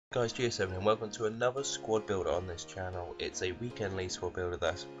Guys, GS7 and welcome to another squad builder on this channel. It's a weekend league squad builder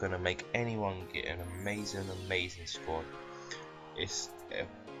that's going to make anyone get an amazing squad. It's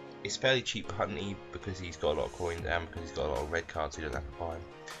fairly cheap hunty because he's got a lot of coins and because he's got a lot of red cards, so you don't have to buy him.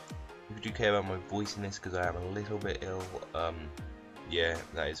 If you do care about my voice in this because I am a little bit ill, yeah,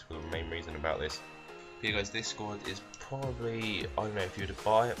 that is the main reason about this. But yeah guys, this squad is probably, I don't know, if you were to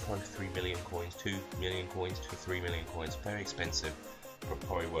buy it, probably 3 million coins, 2 million coins to 3 million coins, very expensive. But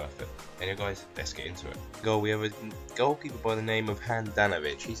probably worth it. Anyway guys, let's get into it. We have a goalkeeper by the name of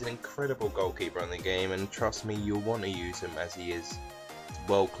Handanovic. He's an incredible goalkeeper in the game, and trust me, you'll want to use him as he is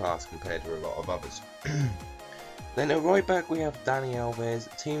world class compared to a lot of others. Then at right back we have Dani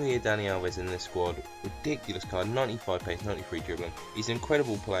Alves, team of the year Dani Alves in this squad. Ridiculous card, 95 pace, 93 dribbling. He's an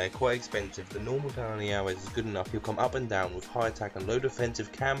incredible player, quite expensive. The normal Dani Alves is good enough. He'll come up and down with high attack and low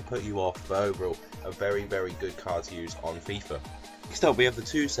defensive, can put you off, but overall a very good card to use on FIFA. Next up we have the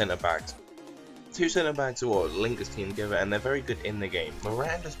two centre backs. Two centre backs are what link this team together, and they're very good in the game.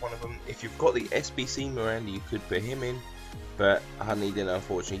 Miranda's one of them. If you've got the SBC Miranda, you could put him in, but Honey didn't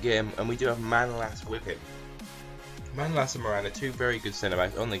unfortunately get him. And we do have Manolas with him. Manolas and Miranda, two very good centre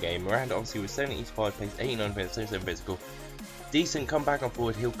backs on the game. Miranda obviously with 75 pace, 89 defense, 77 physical. Decent come back on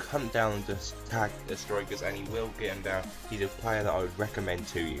forward. He'll come down and just tag the strikers, and he will get him down. He's a player that I would recommend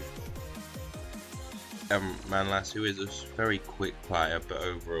to you. Manolas, who is a very quick player, but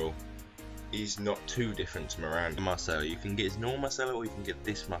overall he's not too different to Miranda. Marcelo, you can get his normal Marcelo or you can get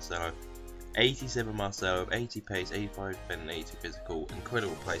this Marcelo. 87 Marcelo, 80 pace, 85 defense, 80 physical.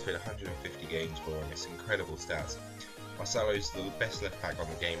 Incredible play, he's played 150 games for him. It's incredible stats. Marcelo is the best left back on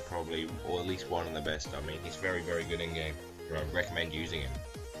the game probably, or at least one of the best. I mean, he's very good in game. I recommend using him.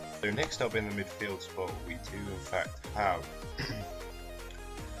 So next up in the midfield spot, we do in fact have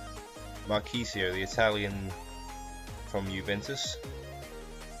Marchisio, the Italian from Juventus.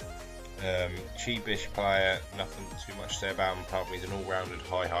 Cheapish player, nothing too much to say about him apart from he's an all-rounded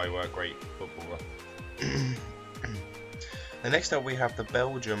high work rate footballer. And next up we have the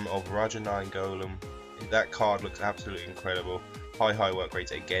Belgium of Nainggolan. That card looks absolutely incredible. High work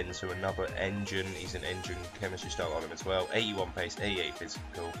rates again, so another engine. He's an engine chemistry style on him as well. 81 pace, 88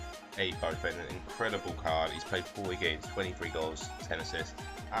 physical, 85 defense. An incredible card. He's played 40 games, 23 goals, 10 assists.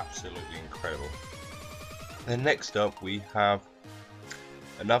 Absolutely incredible. Then next up we have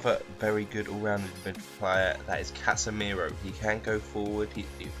another very good all-rounded mid player, that is Casemiro. He can go forward.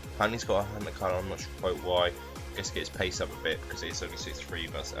 Honey's got a 100 card, I'm not sure quite why. I guess get his pace up a bit because it's only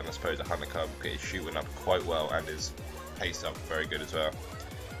 6'3", and I suppose a 100 card will get his shooting up quite well and his pace up very good as well.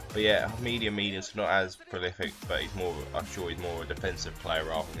 But yeah, medium, so not as prolific, but he's more, I'm sure he's more a defensive player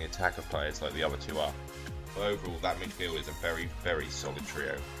rather than the attacker players like the other two are. But overall, that midfield is a very solid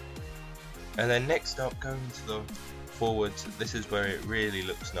trio. And then next up, going to the forwards, this is where it really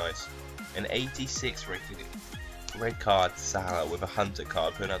looks nice. An 86 rated red card Salah with a hunter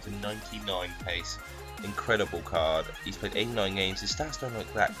card, putting out to 99 pace. Incredible card. He's played 89 games. His stats don't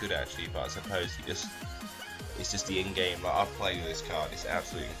look that good actually, but I suppose it's just the in-game. Like, I've played with this card. It's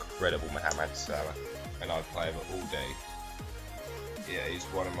absolutely incredible, Mohamed Salah, and I'd play with it all day. Yeah, he's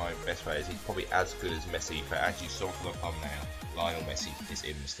one of my best players. He's probably as good as Messi, but as you saw from the thumbnail, Lionel Messi is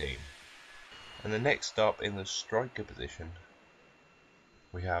in this team. And the next up in the striker position,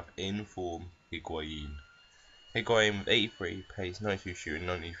 we have in form Higuain. Higuain with 83 pace, 92 shooting,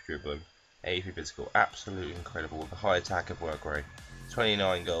 90 dribbling, 83 physical, absolutely incredible with a high attack of work rate.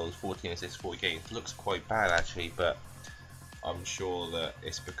 29 goals, 14 assists, 40 games. Looks quite bad actually, but I'm sure that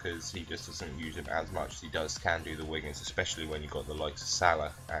it's because he just doesn't use him as much as he can do the wingers, especially when you've got the likes of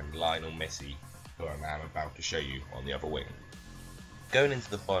Salah and Lionel Messi, who I'm about to show you on the other wing. Going into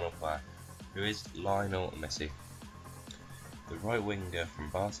the final player, who is Lionel Messi, the right winger from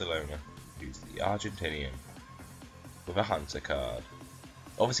Barcelona, who's the Argentinian, with a hunter card.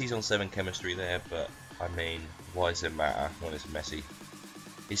 Obviously he's on 7 chemistry there, but I mean, why does it matter when it's Messi?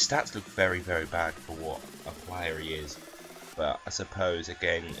 His stats look very bad for what a player he is, but I suppose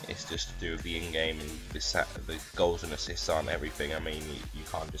again it's just to do with the in-game, and the goals and assists aren't everything. I mean, you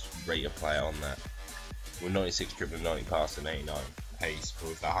can't just rate a player on that. With 96 dribbling, 90 pass and 89 pace, but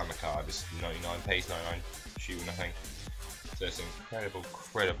with that hammer card it's 99 pace, 99 shooting I think. So it's an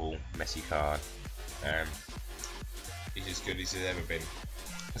incredible Messi card. He's as good as he's ever been.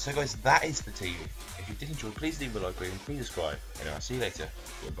 So guys, that is the team. If you did enjoy, please leave a like and please subscribe. And I'll see you later.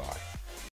 Goodbye.